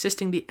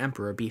insisting the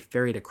emperor be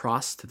ferried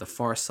across to the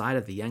far side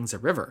of the Yangtze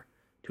River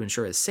to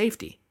ensure his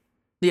safety,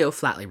 Liu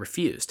flatly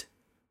refused.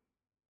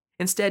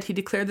 Instead, he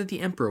declared that the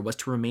emperor was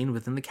to remain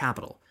within the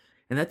capital,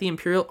 and that the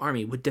imperial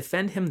army would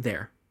defend him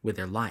there with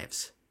their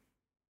lives.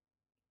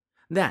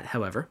 That,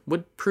 however,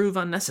 would prove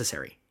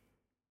unnecessary.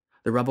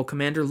 The rebel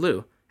commander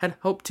Lu had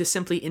hoped to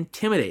simply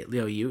intimidate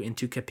Liu Yu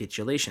into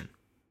capitulation,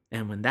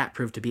 and when that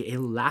proved to be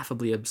a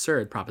laughably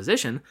absurd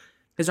proposition,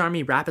 his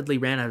army rapidly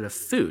ran out of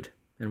food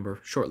and were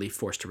shortly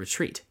forced to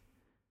retreat.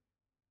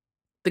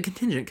 The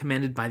contingent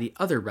commanded by the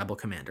other rebel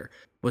commander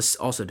was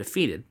also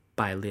defeated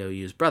by Liu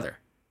Yu's brother,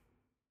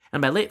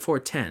 and by late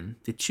 410,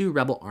 the two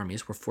rebel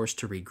armies were forced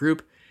to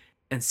regroup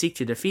and seek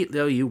to defeat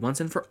Liu Yu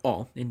once and for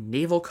all in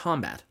naval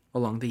combat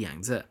along the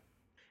Yangtze,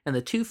 and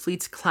the two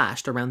fleets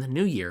clashed around the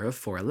new year of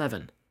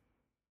 411.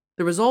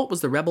 The result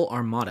was the rebel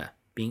armada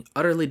being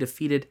utterly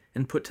defeated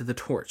and put to the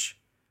torch,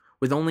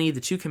 with only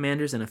the two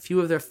commanders and a few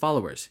of their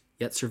followers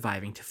yet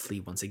surviving to flee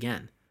once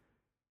again,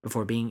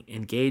 before being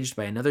engaged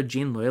by another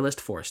Jin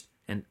loyalist force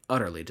and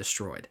utterly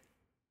destroyed.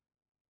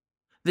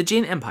 The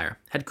Jin Empire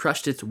had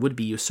crushed its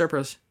would-be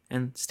usurpers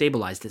and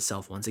stabilized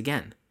itself once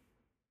again.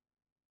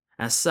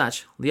 As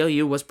such, Liu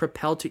Yu was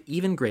propelled to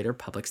even greater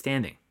public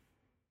standing.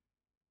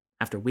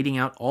 After weeding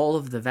out all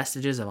of the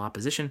vestiges of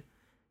opposition,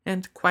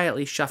 and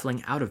quietly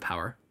shuffling out of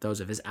power those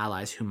of his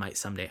allies who might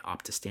someday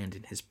opt to stand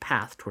in his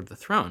path toward the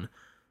throne,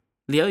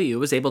 Liu Yu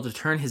was able to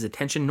turn his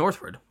attention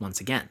northward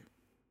once again.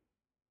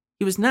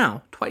 He was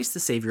now twice the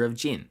savior of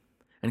Jin,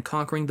 and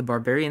conquering the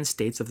barbarian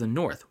states of the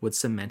north would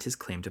cement his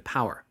claim to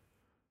power.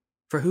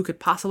 For who could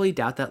possibly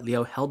doubt that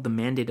Liu held the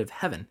mandate of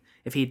heaven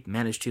if he'd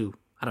managed to,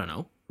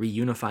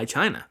 reunify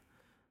China?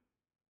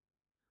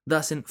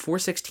 Thus, in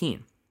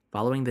 416,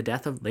 following the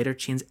death of later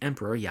Qin's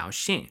emperor Yao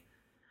Xing,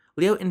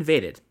 Liu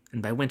invaded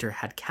and by winter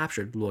had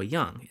captured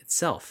Luoyang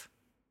itself.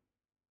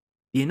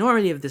 The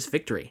enormity of this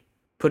victory,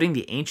 putting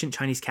the ancient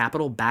Chinese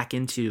capital back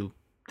into,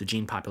 the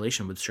Jin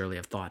population would surely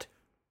have thought,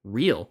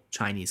 real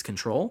Chinese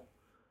control,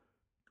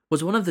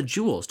 was one of the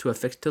jewels to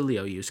affix to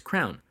Liu Yu's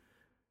crown.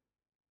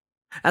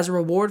 As a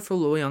reward for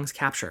Luoyang's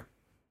capture,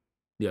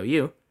 Liu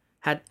Yu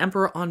had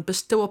Emperor An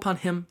bestow upon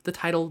him the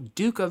title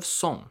Duke of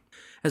Song,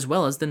 as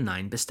well as the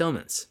 9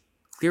 bestowments,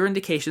 clear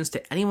indications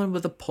to anyone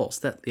with a pulse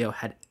that Liu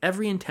had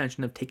every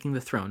intention of taking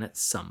the throne at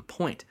some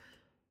point.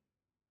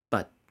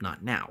 But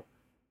not now,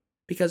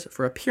 because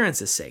for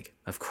appearance's sake,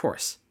 of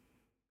course,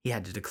 he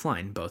had to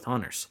decline both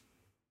honors.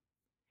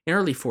 In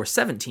early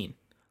 417,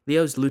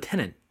 Liu's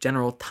lieutenant,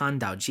 General Tan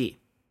Daoji,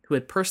 who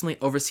had personally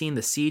overseen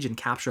the siege and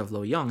capture of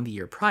Luoyang the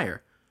year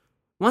prior,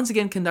 once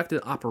again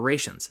conducted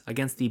operations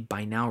against the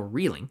by now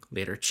reeling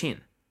later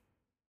Qin.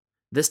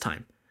 This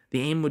time,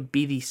 the aim would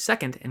be the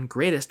second and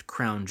greatest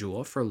crown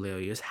jewel for Liu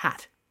Yu's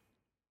hat,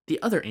 the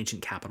other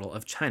ancient capital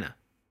of China,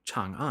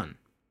 Chang'an.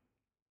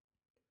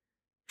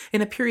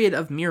 In a period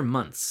of mere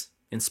months,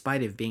 in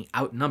spite of being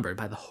outnumbered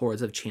by the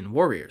hordes of Qin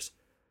warriors,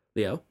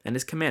 Liu and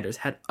his commanders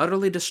had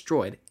utterly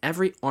destroyed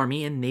every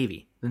army and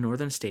navy the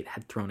northern state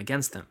had thrown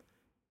against them,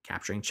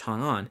 capturing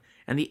Chang'an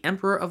and the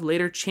emperor of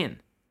later Qin,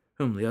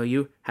 whom Liu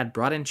Yu had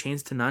brought in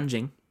chains to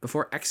Nanjing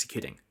before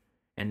executing,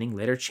 ending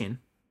later Qin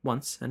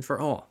once and for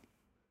all.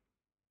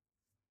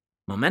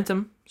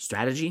 Momentum,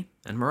 strategy,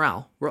 and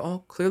morale were all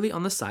clearly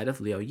on the side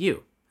of Liu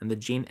Yu and the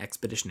Jin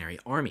Expeditionary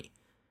Army,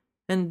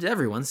 and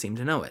everyone seemed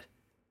to know it.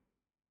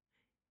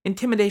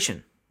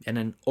 Intimidation and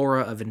an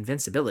aura of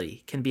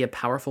invincibility can be a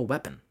powerful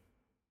weapon,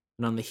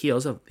 and on the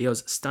heels of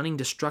Liu's stunning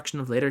destruction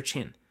of later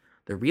Qin,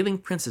 the reeling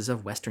princes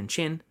of Western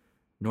Qin,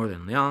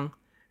 Northern Liang,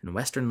 and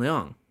Western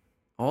Liang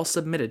all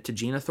submitted to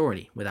Jin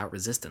authority without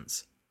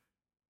resistance.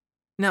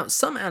 Now,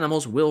 some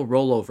animals will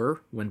roll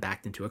over when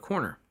backed into a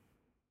corner,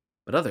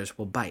 but others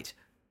will bite.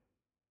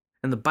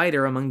 And the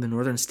biter among the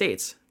northern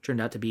states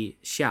turned out to be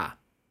Xia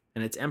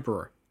and its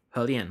emperor,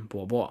 Helian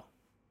Bobo.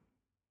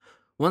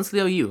 Once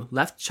Liu Yu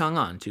left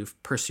Chang'an to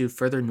pursue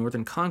further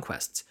northern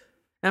conquests,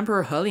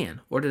 Emperor Helian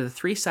ordered a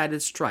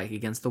three-sided strike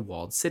against the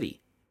walled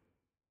city.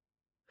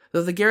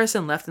 Though the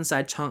garrison left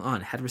inside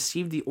Chang'an had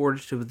received the order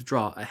to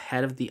withdraw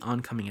ahead of the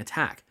oncoming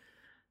attack,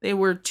 they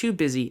were too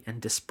busy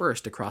and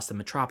dispersed across the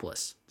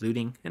metropolis,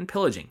 looting and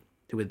pillaging,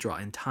 to withdraw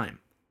in time.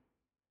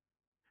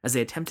 As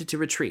they attempted to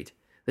retreat,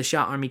 the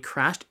Xia army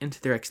crashed into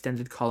their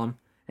extended column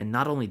and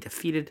not only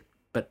defeated,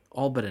 but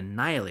all but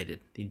annihilated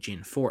the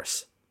Jin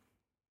force.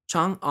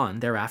 Chang'an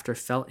thereafter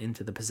fell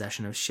into the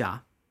possession of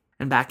Xia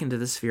and back into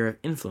the sphere of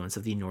influence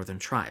of the northern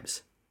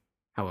tribes,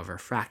 however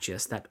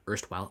fractious that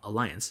erstwhile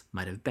alliance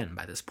might have been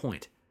by this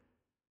point.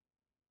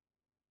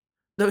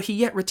 Though he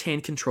yet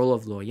retained control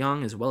of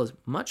Luoyang as well as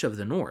much of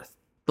the north,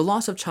 the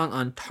loss of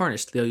Chang'an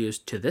tarnished Liu Yu's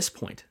to this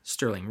point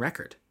sterling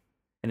record,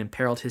 and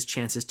imperiled his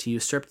chances to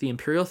usurp the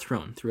imperial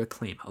throne through a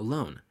claim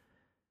alone.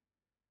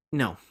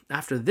 No,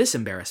 after this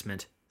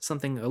embarrassment,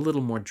 something a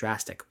little more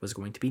drastic was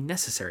going to be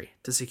necessary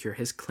to secure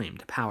his claim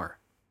to power.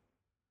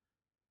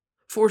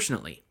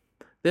 Fortunately,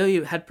 Liu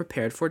Yu had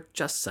prepared for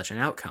just such an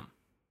outcome.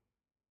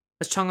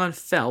 As Chang'an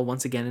fell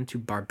once again into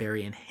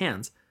barbarian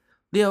hands,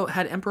 Liu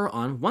had Emperor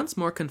An once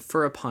more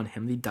confer upon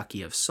him the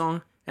Duchy of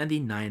Song and the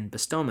 9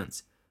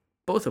 bestowments,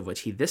 both of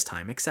which he this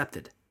time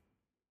accepted.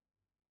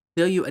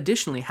 Liu Yu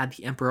additionally had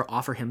the Emperor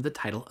offer him the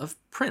title of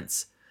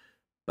Prince,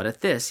 but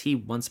at this he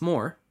once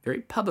more,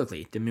 very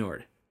publicly,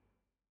 demurred.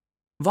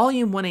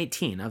 Volume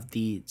 118 of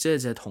the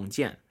Zhe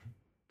Tongjian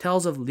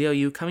tells of Liu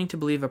Yu coming to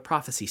believe a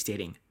prophecy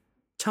stating,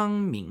 昌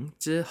明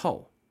之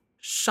后，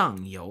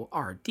上有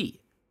二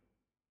帝,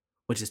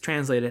 which is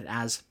translated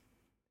as,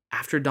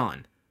 after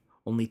dawn,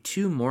 only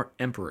 2 more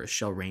emperors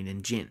shall reign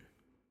in Jin.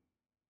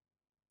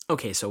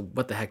 Okay, so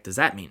what the heck does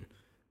that mean?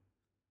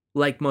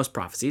 Like most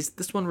prophecies,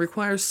 this one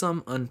requires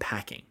some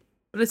unpacking,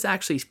 but it's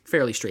actually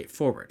fairly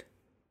straightforward.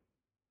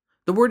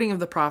 The wording of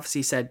the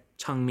prophecy said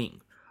Changming,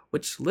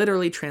 which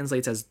literally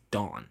translates as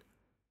dawn.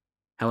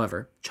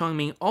 However,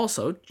 Changming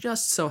also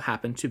just so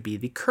happened to be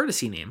the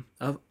courtesy name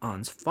of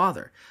An's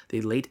father,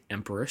 the late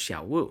Emperor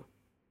Xiaowu.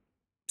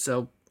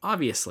 So,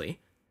 obviously,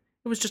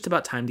 it was just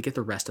about time to get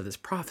the rest of this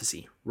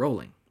prophecy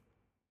rolling.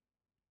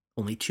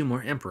 Only 2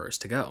 more emperors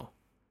to go.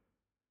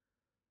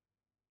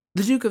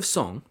 The Duke of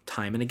Song,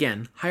 time and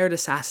again, hired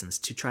assassins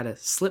to try to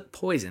slip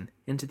poison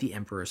into the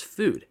emperor's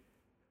food,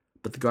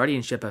 but the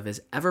guardianship of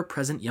his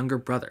ever-present younger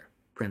brother,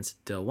 Prince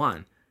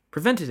Dewan,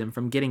 prevented him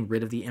from getting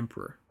rid of the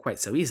emperor quite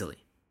so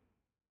easily.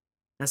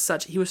 As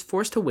such, he was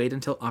forced to wait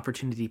until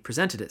opportunity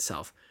presented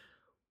itself,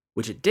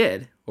 which it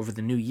did over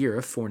the new year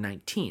of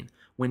 419,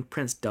 when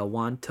Prince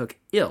Dewan took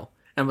ill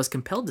and was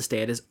compelled to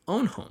stay at his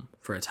own home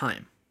for a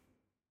time.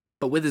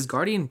 But with his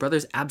guardian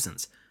brother's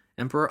absence,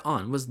 Emperor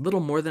An was little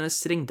more than a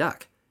sitting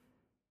duck.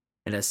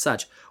 And as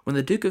such, when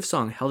the Duke of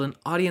Song held an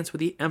audience with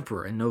the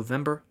emperor in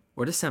November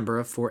or December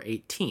of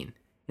 418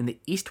 in the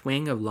east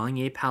wing of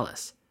Langye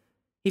Palace,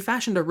 he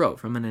fashioned a robe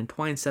from an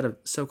entwined set of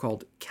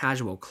so-called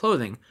casual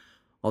clothing,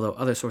 although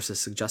other sources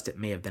suggest it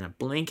may have been a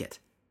blanket,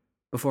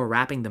 before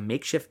wrapping the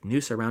makeshift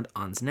noose around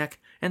An's neck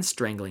and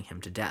strangling him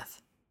to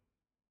death.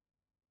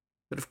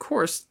 But of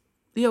course,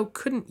 Liu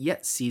couldn't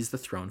yet seize the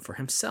throne for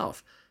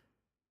himself.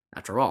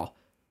 After all,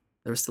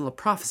 there was still a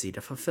prophecy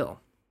to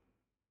fulfill.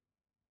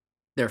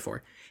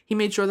 Therefore, he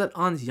made sure that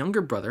An's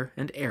younger brother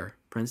and heir,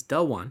 Prince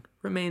Dewan,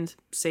 remained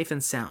safe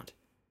and sound.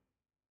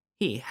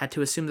 He had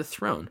to assume the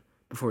throne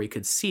before he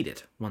could cede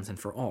it once and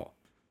for all.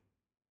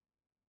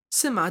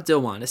 Sima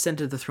Dewan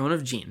ascended the throne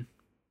of Jin,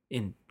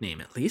 in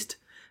name at least,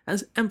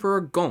 as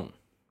Emperor Gong,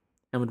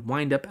 and would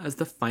wind up as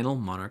the final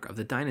monarch of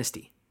the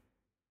dynasty.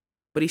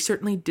 But he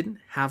certainly didn't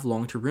have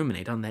long to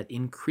ruminate on that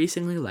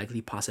increasingly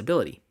likely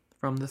possibility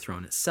from the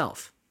throne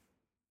itself.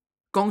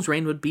 Gong's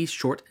reign would be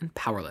short and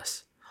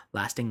powerless,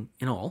 lasting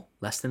in all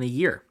less than a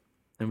year,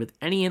 and with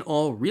any and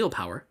all real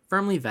power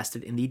firmly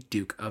vested in the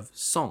Duke of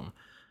Song.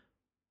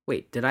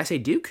 Wait, did I say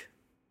Duke?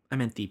 I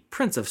meant the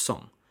Prince of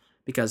Song,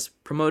 because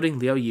promoting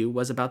Liu Yu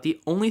was about the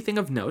only thing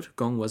of note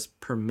Gong was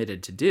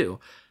permitted to do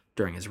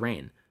during his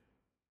reign.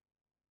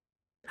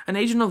 An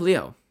agent of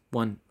Liu,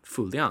 one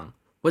Fu Liang,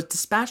 was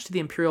dispatched to the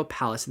imperial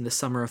palace in the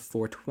summer of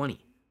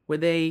 420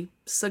 with a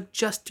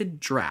suggested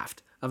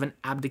draft of an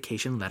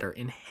abdication letter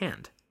in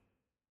hand.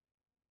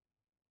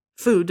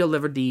 Fu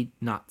delivered the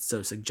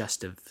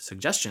not-so-suggestive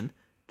suggestion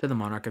to the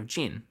monarch of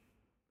Jin,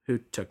 who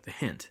took the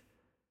hint.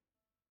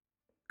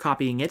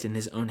 Copying it in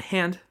his own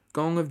hand,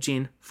 Gong of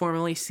Jin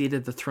formally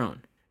ceded the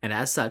throne, and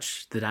as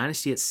such, the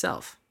dynasty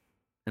itself,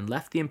 and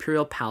left the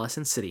imperial palace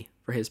and city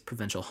for his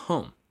provincial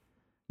home,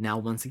 now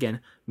once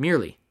again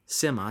merely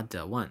Sima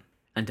De-wan,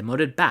 and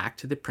demoted back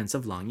to the Prince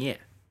of Longye.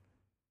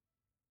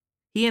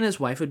 He and his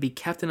wife would be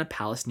kept in a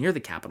palace near the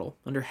capital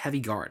under heavy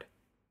guard,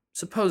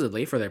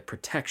 supposedly for their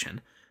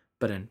protection,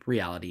 but in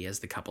reality as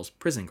the couple's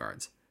prison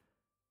guards.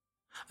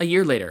 A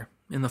year later,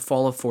 in the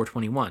fall of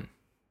 421,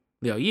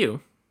 Liu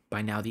Yu,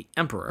 by now the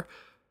emperor,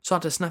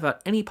 sought to snuff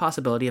out any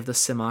possibility of the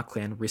Sima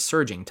clan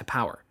resurging to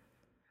power,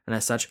 and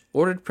as such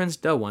ordered Prince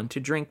Do-won to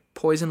drink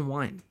poison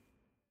wine.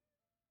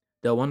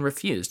 Do-won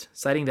refused,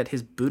 citing that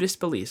his Buddhist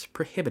beliefs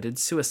prohibited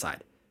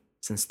suicide,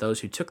 since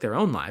those who took their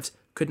own lives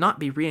could not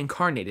be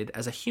reincarnated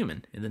as a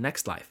human in the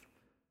next life.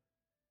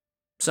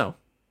 So,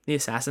 the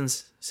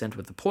assassins, sent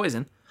with the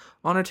poison,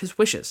 honored his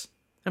wishes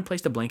and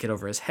placed a blanket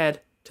over his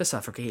head to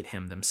suffocate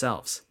him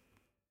themselves.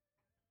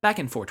 Back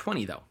in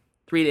 420, though,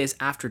 3 days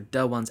after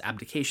Do-won's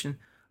abdication,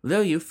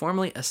 Liu Yu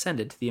formally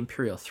ascended to the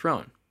imperial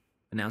throne,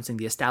 announcing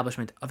the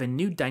establishment of a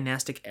new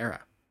dynastic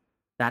era,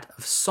 that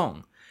of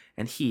Song,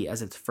 and he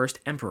as its first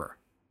emperor,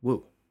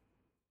 Wu.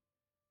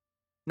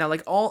 Now,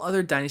 like all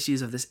other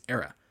dynasties of this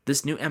era,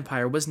 this new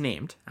empire was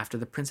named after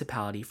the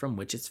principality from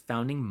which its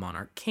founding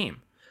monarch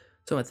came,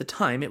 so at the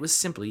time it was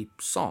simply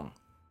Song.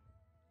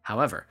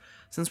 However,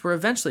 since we're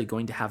eventually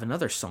going to have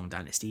another Song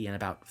dynasty in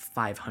about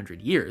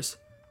 500 years,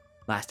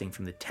 lasting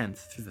from the 10th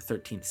through the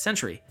 13th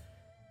century,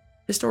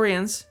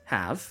 historians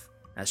have,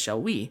 as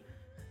shall we,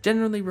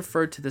 generally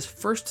referred to this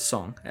first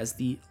Song as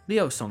the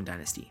Liu Song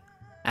dynasty,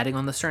 adding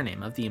on the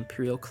surname of the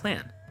imperial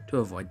clan to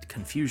avoid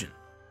confusion.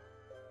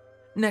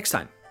 Next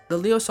time, the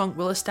Liu Song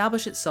will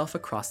establish itself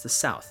across the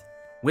south,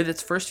 with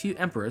its first few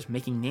emperors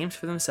making names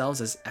for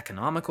themselves as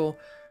economical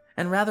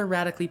and rather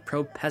radically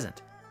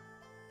pro-peasant.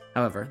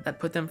 However, that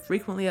put them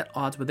frequently at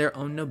odds with their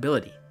own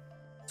nobility,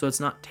 so it's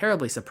not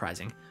terribly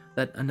surprising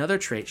that another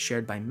trait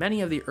shared by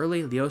many of the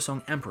early Liu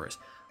Song emperors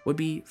would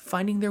be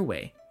finding their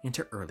way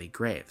into early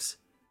graves.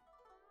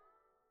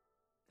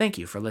 Thank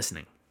you for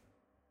listening.